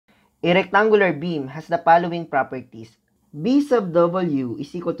A rectangular beam has the following properties. B sub W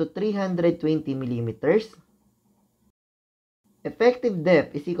is equal to 320 millimeters. Effective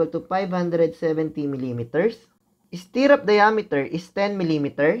depth is equal to 570 millimeters. Stirrup diameter is 10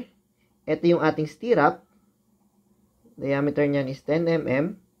 millimeter. Ito yung ating stirrup. Diameter niyan is 10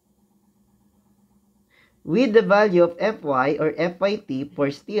 mm. With the value of Fy or Fyt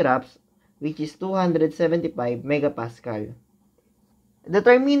for stirrups, which is 275 megapascal.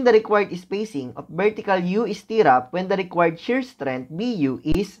 Determine the required spacing of vertical U stirrup when the required shear strength BU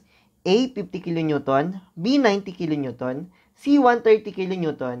is A 50 kN, B 90 kN, C 130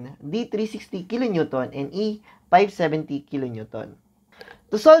 kN, D 360 kN, and E 570 kN.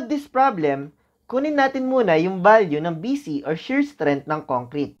 To solve this problem, kunin natin muna yung value ng BC or shear strength ng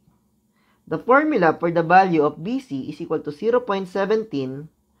concrete. The formula for the value of BC is equal to 0.17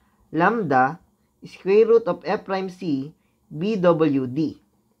 lambda square root of F prime C BWD.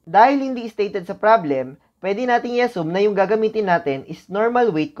 Dahil hindi stated sa problem, pwede natin i-assume na yung gagamitin natin is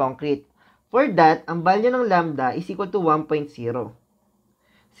normal weight concrete. For that, ang value ng lambda is equal to 1.0. 0.17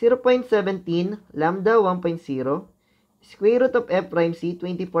 lambda 1.0 square root of F prime C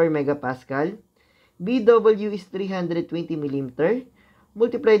 24 megapascal. BW is 320 mm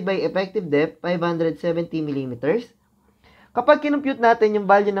multiplied by effective depth 570 mm. Kapag kinumpute natin yung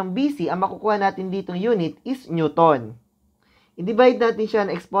value ng BC, ang makukuha natin ditong unit is Newton. I-divide natin siya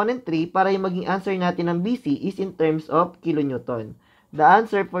ng exponent 3 para yung maging answer natin ng BC is in terms of kilonewton. The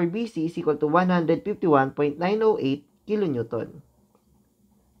answer for BC is equal to 151.908 kilonewton.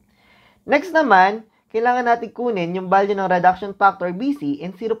 Next naman, kailangan natin kunin yung value ng reduction factor BC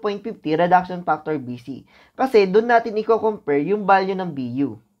and 0.50 reduction factor BC. Kasi doon natin i-compare yung value ng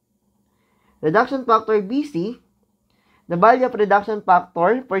BU. Reduction factor BC, the value of reduction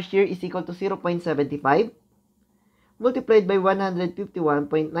factor for shear is equal to 0.75 multiplied by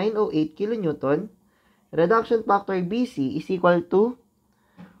 151.908 kilonewton. Reduction factor BC is equal to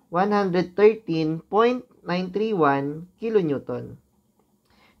 113.931 kilonewton.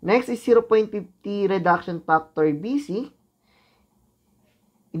 Next is 0.50 reduction factor BC.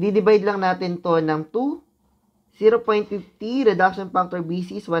 I-divide lang natin to ng 2. 0.50 reduction factor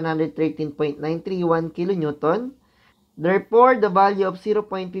BC is 113.931 kilonewton. Therefore, the value of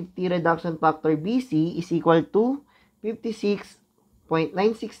 0.50 reduction factor BC is equal to 56.966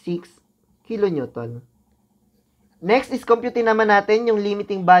 kilonewton. Next is computin naman natin yung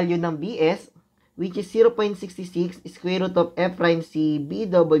limiting value ng BS, which is 0.66 square root of F prime C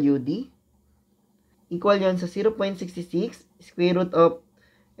BWD. Equal yan sa 0.66 square root of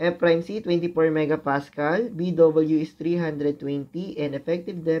F prime C 24 megapascal, BW is 320, and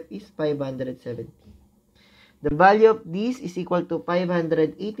effective depth is 570. The value of this is equal to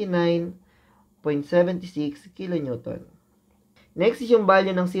 589.76 kilonewton. Next is yung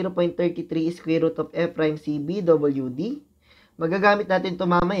value ng 0.33 square root of F prime C BWD. Magagamit natin ito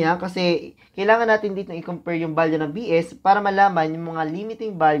mamaya kasi kailangan natin dito i-compare yung value ng BS para malaman yung mga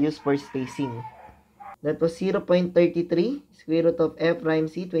limiting values for spacing. That was 0.33 square root of F prime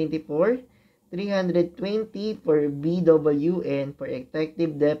C 24, 320 for BW, and for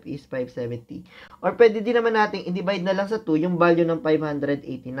effective depth is 570. Or pwede din naman natin i-divide na lang sa 2 yung value ng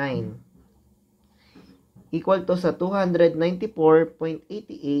 589. Equal to sa 294.88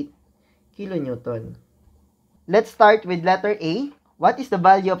 kilonewton. Let's start with letter A. What is the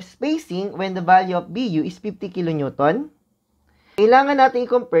value of spacing when the value of BU is 50 kilonewton? Kailangan natin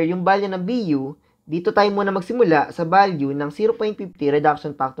i-compare yung value ng BU. Dito tayo muna magsimula sa value ng 0.50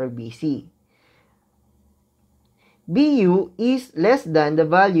 reduction factor BC. BU is less than the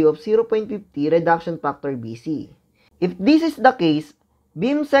value of 0.50 reduction factor BC. If this is the case,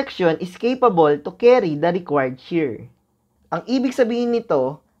 beam section is capable to carry the required shear. Ang ibig sabihin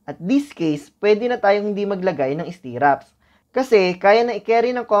nito, at this case, pwede na tayong hindi maglagay ng stirrups. Kasi kaya na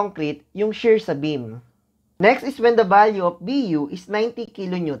i-carry ng concrete yung shear sa beam. Next is when the value of BU is 90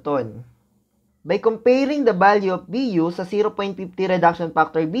 kilonewton. By comparing the value of BU sa 0.50 reduction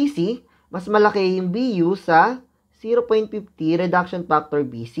factor BC, mas malaki yung BU sa 0.50 reduction factor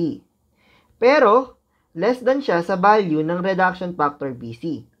BC. Pero, less than siya sa value ng reduction factor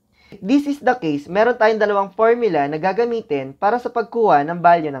BC. If this is the case, meron tayong dalawang formula na gagamitin para sa pagkuha ng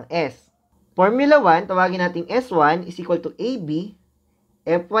value ng S. Formula 1, tawagin nating S1 is equal to AB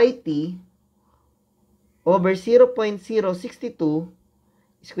FYT over 0.062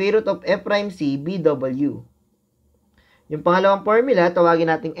 square root of F prime C BW. Yung pangalawang formula, tawagin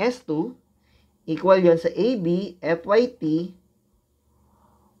nating S2 equal yon sa AB FYT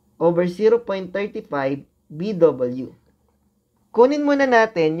over 0.35 BW. Kunin muna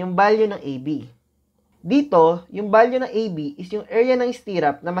natin yung value ng AB. Dito, yung value ng AB is yung area ng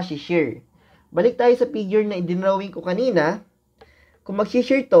stirrup na shear. Balik tayo sa figure na i-drawing ko kanina. Kung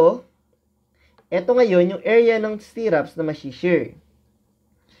shear to, eto ngayon yung area ng stirrups na shear.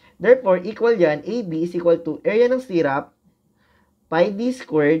 Therefore, equal yan, AB is equal to area ng stirrup, pi d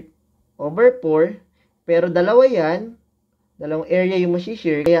squared over 4, pero dalawa yan, dalawang area yung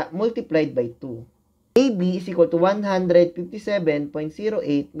shear, kaya multiplied by 2. AB is equal to 157.08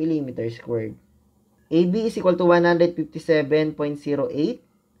 mm squared. AB is equal to 157.08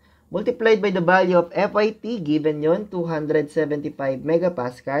 multiplied by the value of FIT, given yon 275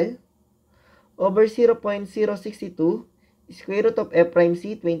 megapascal, over 0.062, square root of F prime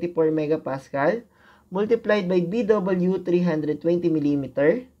C, 24 megapascal, multiplied by BW, 320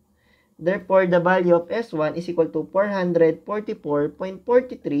 mm. Therefore, the value of S1 is equal to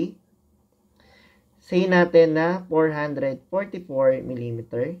 444.43. Say natin na 444 mm.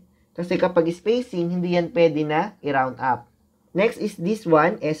 Kasi kapag spacing, hindi yan pwede na i-round up. Next is this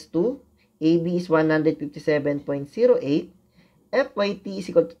one, S2. AB is 157.08. FYT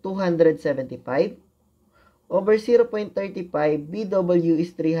is equal to 275. Over 0.35, BW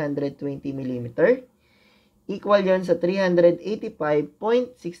is 320 mm. Equal yon sa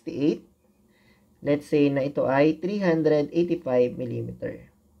 385.68. Let's say na ito ay 385 mm.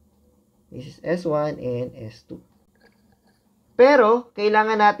 This is S1 and S2. Pero,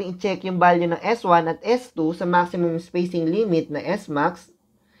 kailangan natin i-check yung value ng S1 at S2 sa maximum spacing limit na Smax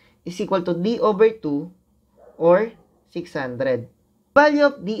is equal to D over 2 or 600. Value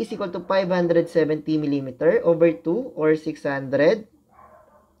of D is equal to 570 mm over 2 or 600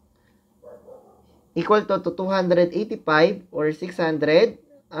 equal to 285 or 600.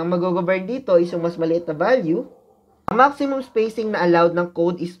 Ang mag-govern dito is yung mas maliit na value. Ang maximum spacing na allowed ng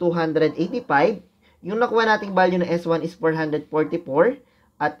code is 285. Yung nakuha nating value ng S1 is 444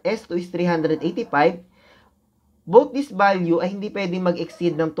 at S2 is 385. Both this value ay hindi pwedeng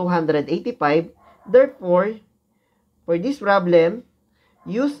mag-exceed ng 285. Therefore, for this problem,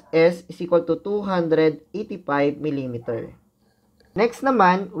 use S is equal to 285 mm. Next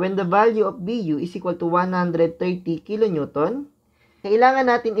naman, when the value of BU is equal to 130 kN, kailangan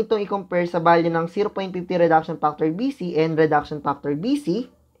natin itong i-compare sa value ng 0.50 reduction factor BC and reduction factor BC.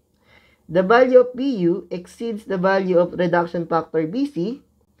 The value of BU exceeds the value of reduction factor BC.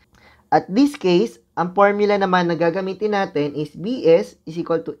 At this case, ang formula naman na gagamitin natin is BS is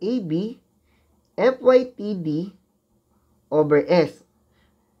equal to AB FYTD over S.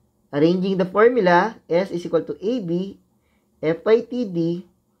 Arranging the formula, S is equal to AB FYTD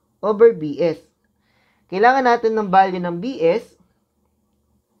over BS. Kailangan natin ng value ng BS.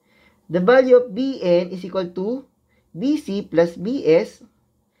 The value of BN is equal to BC plus BS.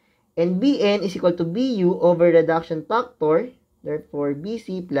 And Bn is equal to Bu over reduction factor. Therefore,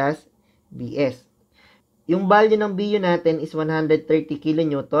 Bc plus Bs. Yung value ng Bu natin is 130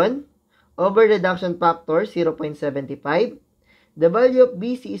 kN over reduction factor 0.75. The value of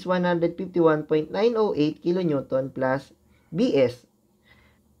Bc is 151.908 kN plus Bs.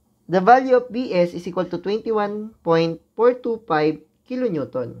 The value of Bs is equal to 21.425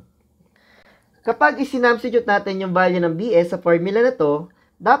 kN. Kapag isinubstitute natin yung value ng Bs sa formula na to,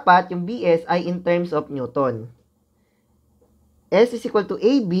 dapat yung Bs ay in terms of Newton. S is equal to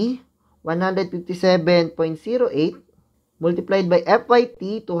AB, 157.08, multiplied by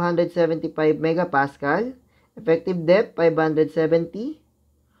FYT, 275 megapascal, effective depth, 570,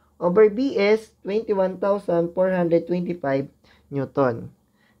 over Bs, 21,425 Newton.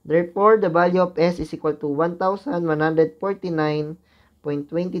 Therefore, the value of S is equal to 1,149.23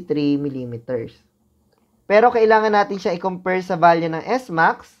 millimeters. Pero kailangan natin siya i-compare sa value ng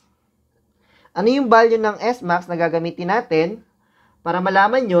Smax. Ano yung value ng Smax na gagamitin natin? Para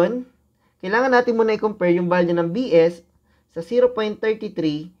malaman yun, kailangan natin muna i-compare yung value ng BS sa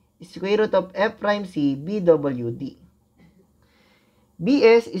 0.33 square root of F prime C BWD.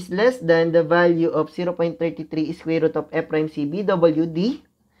 BS is less than the value of 0.33 square root of F prime C BWD.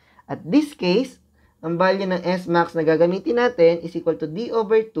 At this case, ang value ng Smax na gagamitin natin is equal to D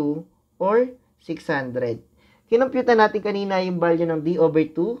over 2 or 600. Kinumputan natin kanina yung value ng D over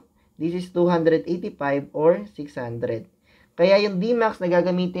 2. This is 285 or 600. Kaya yung Dmax na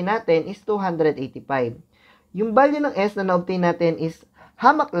gagamitin natin is 285. Yung value ng S na na-obtain natin is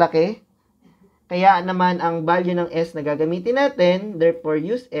hamak laki. Kaya naman ang value ng S na gagamitin natin, therefore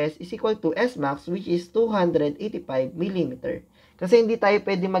use S is equal to Smax, which is 285 mm. Kasi hindi tayo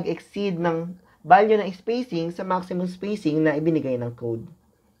pwede mag-exceed ng value ng spacing sa maximum spacing na ibinigay ng code.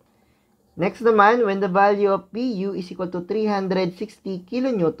 Next naman, when the value of Pu is equal to 360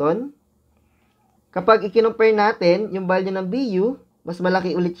 kN, kapag i-compare natin yung value ng Bu mas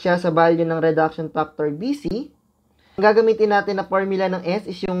malaki ulit siya sa value ng reduction factor BC. Ang gagamitin natin na formula ng S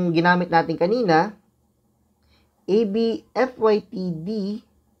is yung ginamit natin kanina, AB FYTD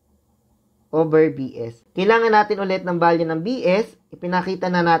over BS. Kailangan natin ulit ng value ng BS. Ipinakita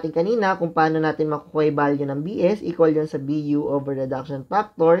na natin kanina kung paano natin makukuha yung value ng BS. Equal yun sa BU over reduction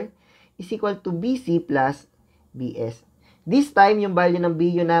factor is equal to BC plus BS. This time, yung value ng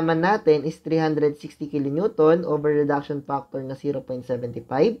BU naman natin is 360 kN over reduction factor na 0.75.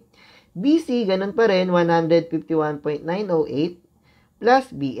 BC, ganun pa rin, 151.908 plus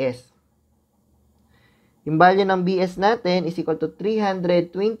BS. Yung value ng BS natin is equal to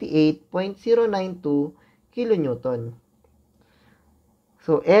 328.092 kN.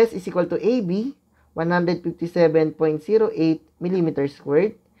 So, S is equal to AB, 157.08 mm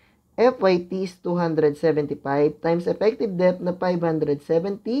squared. FYT is 275 times effective depth na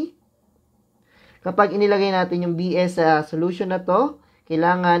 570. Kapag inilagay natin yung BS sa solution na to,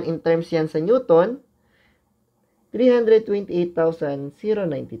 kailangan in terms yan sa Newton,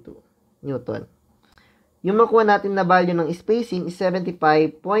 328,092 Newton. Yung makuha natin na value ng spacing is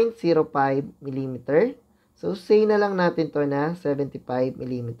 75.05 mm. So, say na lang natin to na 75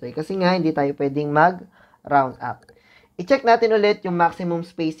 mm. Kasi nga, hindi tayo pwedeng mag-round up. I-check natin ulit yung maximum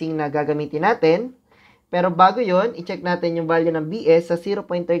spacing na gagamitin natin. Pero bago yon, i-check natin yung value ng BS sa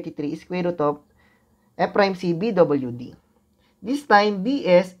 0.33 square root of F'C BWD. This time,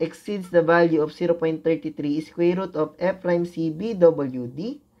 BS exceeds the value of 0.33 square root of F'C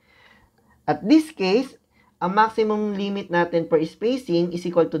BWD. At this case, ang maximum limit natin per spacing is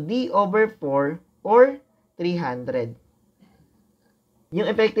equal to D over 4 or 300. Yung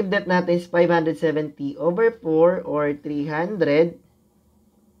effective depth natin is 570 over 4 or 300.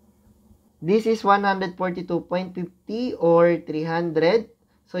 This is 142.50 or 300.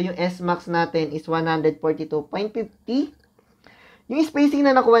 So, yung S max natin is 142.50. Yung spacing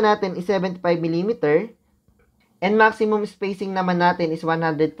na nakuha natin is 75 mm. And maximum spacing naman natin is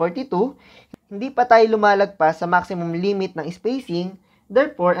 142. Hindi pa tayo lumalagpas sa maximum limit ng spacing.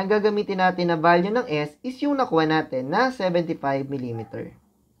 Therefore, ang gagamitin natin na value ng S is yung nakuha natin na 75 mm.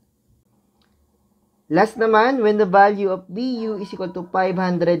 Last naman, when the value of BU is equal to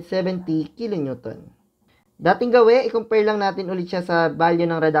 570 kN. Dating gawin, i-compare lang natin ulit siya sa value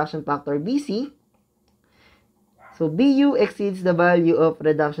ng reduction factor BC. So, BU exceeds the value of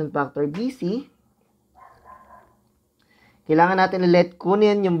reduction factor BC. Kailangan natin ulit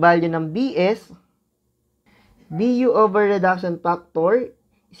kunin yung value ng BS. BU over reduction factor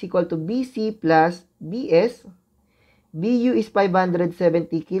is equal to BC plus BS. BU is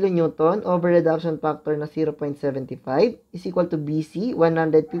 570 kN over reduction factor na 0.75 is equal to BC,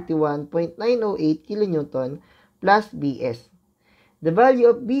 151.908 kN plus BS. The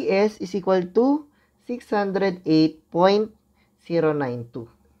value of BS is equal to 608.092.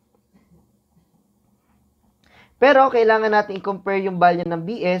 Pero, kailangan natin i-compare yung value ng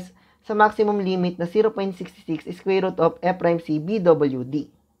BS sa maximum limit na 0.66 square root of F'C BWD.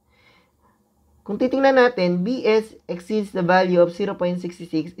 Kung titingnan natin, BS exceeds the value of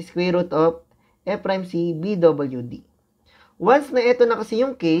 0.66 square root of F'C BWD. Once na ito na kasi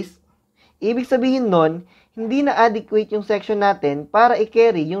yung case, ibig sabihin nun, hindi na adequate yung section natin para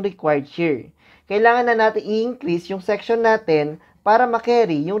i-carry yung required shear. Kailangan na natin i-increase yung section natin para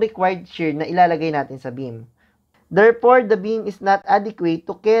ma-carry yung required shear na ilalagay natin sa beam. Therefore, the beam is not adequate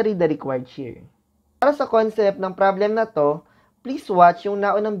to carry the required shear. Para sa concept ng problem na to, please watch yung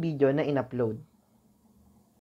naunang video na in-upload.